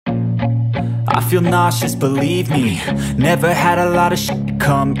I feel nauseous, believe me. Never had a lot of shit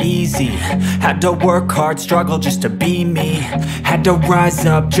come easy. Had to work hard, struggle just to be me. Had to rise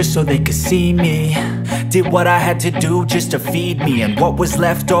up just so they could see me. Did what I had to do just to feed me. And what was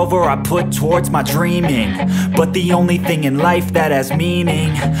left over I put towards my dreaming. But the only thing in life that has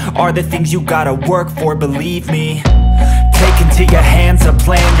meaning are the things you gotta work for, believe me. Take into your hands a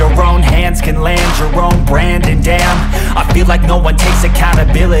plan. Your own hands can land your own brand. And damn, I feel like no one takes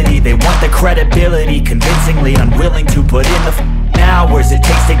accountability. They want the credibility, convincingly unwilling to put in the hours it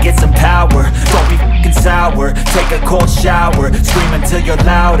takes to get some power. Don't be f***ing sour. Take a cold shower. Scream until you're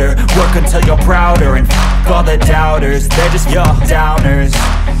louder. Work until you're prouder. And f*** all the doubters, they're just your downers.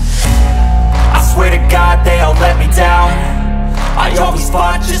 I swear to God they all let me down. I always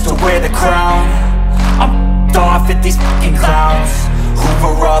fought just to wear the crown. I'm off at these fucking clowns who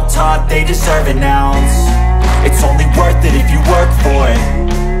were all taught they deserve an ounce. It's only worth it if you work for it.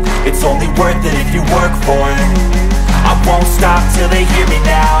 It's only worth it if you work for it. I won't stop till they hear me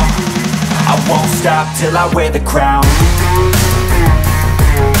now. I won't stop till I wear the crown.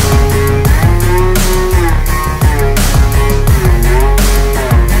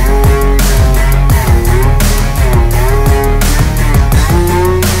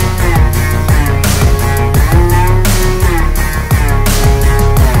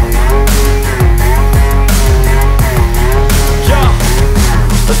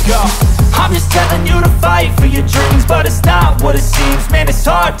 I'm just telling you to fight for your dreams, but it's not what it seems. Man, it's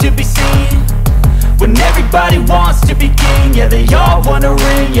hard to be seen when everybody wants to be king. Yeah, they all wanna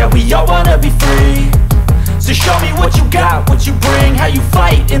ring, yeah, we all wanna be free. So show me what you got, what you bring. How you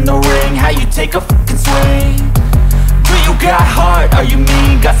fight in the ring, how you take a fucking swing. Do you got heart, are you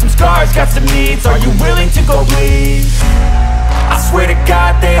mean? Got some scars, got some needs, are you willing to go bleed? I swear to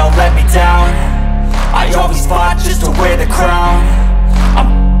God they all let me down. I always fought just to wear the crown.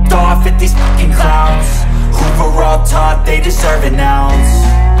 I'm off at these fucking clowns who were all taught they deserve an ounce.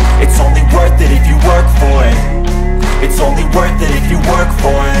 It's only worth it if you work for it. It's only worth it if you work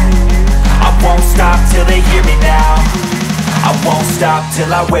for it. I won't stop till they hear me now. I won't stop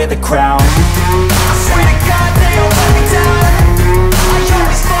till I wear the crown. I swear to